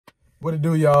What it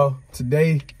do, y'all?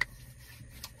 Today,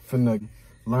 finna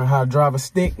learn how to drive a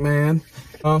stick, man. You know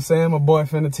what I'm saying? My boy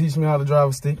finna teach me how to drive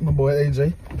a stick. My boy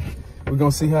AJ. We're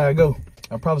gonna see how it go.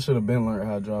 I probably should have been learned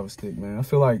how to drive a stick, man. I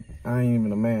feel like I ain't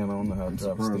even a man. I don't know how to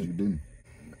drive a stick. You didn't.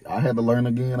 I had to learn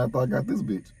again after I got this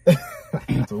bitch.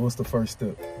 So what's the first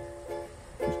step?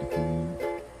 Push the key.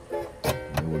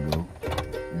 There we go.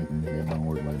 That don't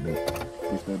work like that.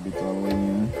 Push that bitch all the way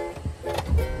in.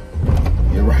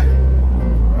 You're right.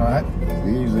 Alright.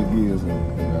 These are gears, and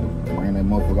you gotta bring that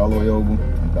motherfucker all the way over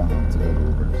and down to the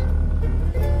reverse.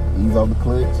 Ease off the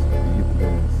clutch and hit the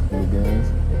gas. Hit the gas.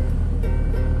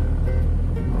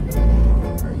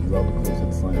 Alright, ease off the clutch at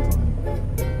the same time.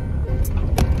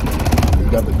 You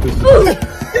got to push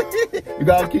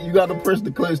it. you gotta press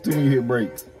the clutch till you hit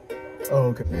brakes. Oh,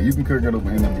 okay. Yeah, you can kirk it up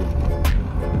and end up.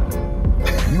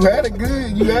 You had it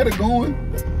good. You had it going.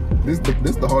 This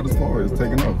the hardest part is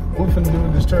taking off. What we finna do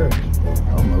with this trash?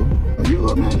 I don't know.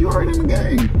 You already in the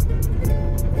game.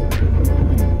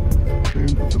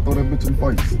 Throw that bitch in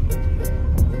place.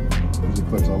 Push the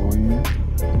clutch all the way in.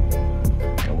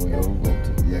 All the way over.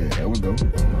 Yeah, there we go.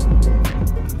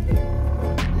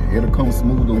 Yeah, it'll come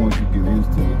smoother once you get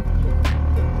used to it.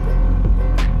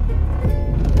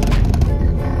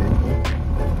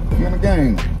 Yeah, you in the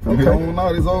game. From here on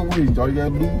out, it's over with. All you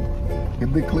gotta do, hit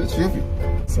the clutch, shift it.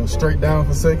 So straight down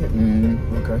for a second?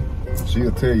 Okay.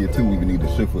 She'll tell you too when you need to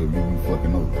shift up if you be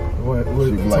fucking up. What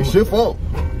She'll be like, shift up.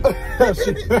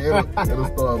 It'll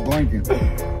start blinking. I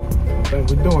think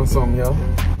we're doing something, y'all.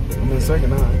 I'm in second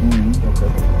now.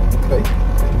 Okay.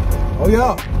 Oh,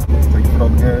 yeah. Take your foot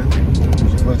off the gas.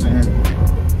 Push your clutch in.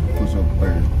 Push up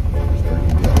third.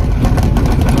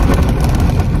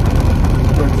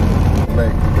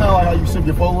 Kind of like how you shift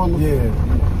your four-wheeler? Yeah.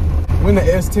 We're in the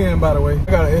S10, by the way. I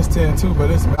got an S10 too,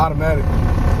 but it's automatic.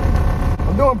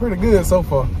 I'm doing pretty good so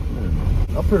far.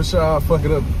 Yeah. I'm pretty sure I'll fuck it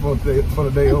up for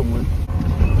the day over with.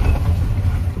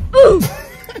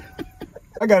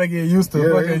 I gotta get used to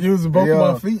fucking using both of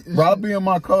my feet. Rob be in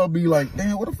my car be like,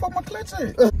 damn, where the fuck my clutch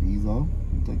at? Ease off,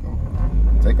 take off.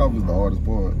 Take off is the hardest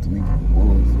part to me.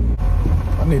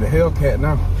 I need a Hellcat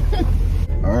now.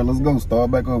 All right, let's go. Start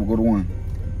back up. Go to one.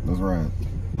 Let's ride.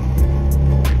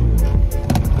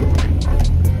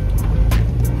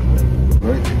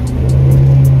 Right.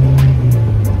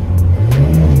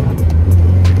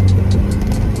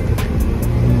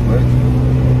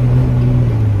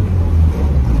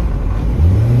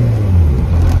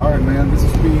 All right, man. This is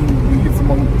speed. We hit some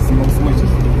more switches.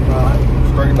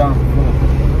 Straight down.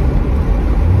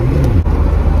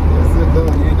 That's it, though.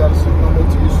 You ain't got to shoot no more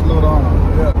till you slow down.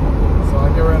 Yeah. So I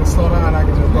get ready to slow down. I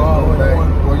can just go all the way down.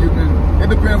 Well, you can. It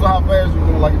depends on how fast you're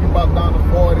going. Like if you about down to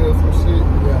 40 or some shit,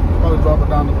 probably drop it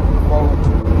down to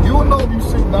 4. You will know if you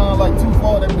sit down like too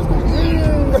far, that bitch going.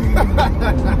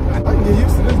 I can get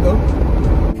used to this though.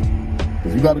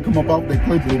 Cause you got to come up off that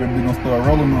cliff, and then gonna start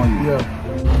rolling on you. Yeah.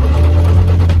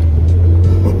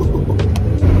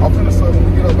 I'm finna say when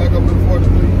we get up back up to the 43,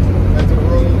 back to the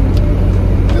road.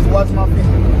 Just watch my feet.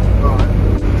 All right.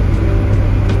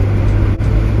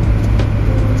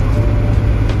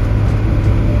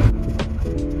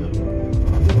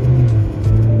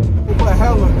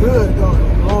 Good though,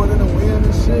 blowing in the wind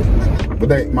and shit. But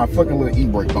my fucking little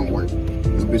e-brake don't work.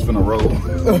 This bitch finna roll.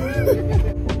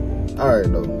 Alright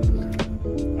though.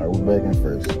 Alright, we're back in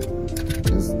first.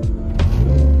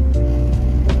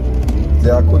 See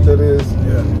how quick that is?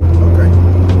 Yeah. Okay.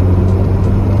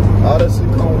 All that shit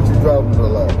come with you driving a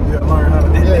lot. Yeah, learn how to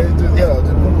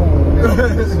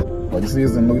just boom. Like you see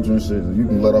it's in neutral and shit. You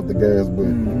can let off the gas, but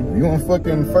you on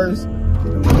fucking first.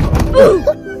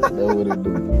 That's what it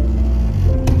do.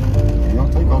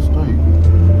 Take off straight.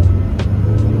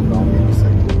 Don't need a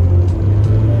second.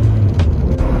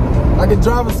 I can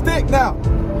drive a stick now.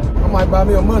 I might buy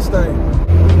me a Mustang.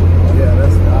 Yeah,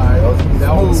 that's alright.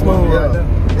 That was smooth right there.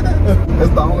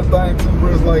 That's the only thing too, bro.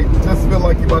 It's like just feel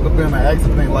like you about to be in an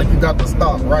accident. Like you got to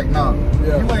stop right now.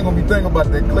 Yeah. You ain't gonna be thinking about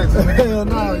that clutch. Hell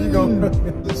no, you gonna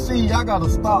see. I gotta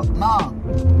stop now.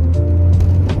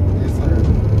 Yes, sir.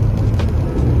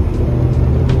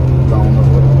 Don't know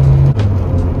what.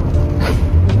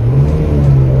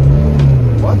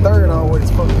 My third always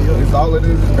fuck me up. It's all it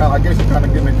is. I guess you're kind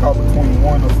of getting caught between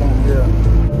one or something. Yeah.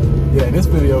 Yeah, this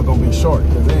video gonna be short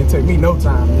because it ain't take me no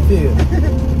time. You feel?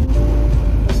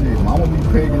 Shit, mama be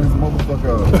pegging this motherfucker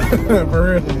up. For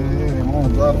real? Yeah, mama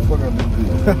drive the fuck out this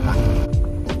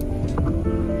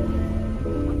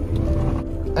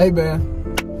bitch. Hey, man.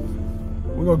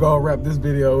 We're gonna go wrap this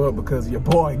video up because your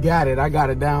boy got it. I got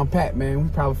it down pat, man. We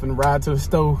probably finna ride to the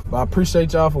store. But I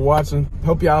appreciate y'all for watching.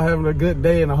 Hope y'all having a good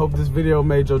day, and I hope this video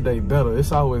made your day better.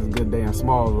 It's always a good day in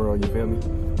Small World, you feel me?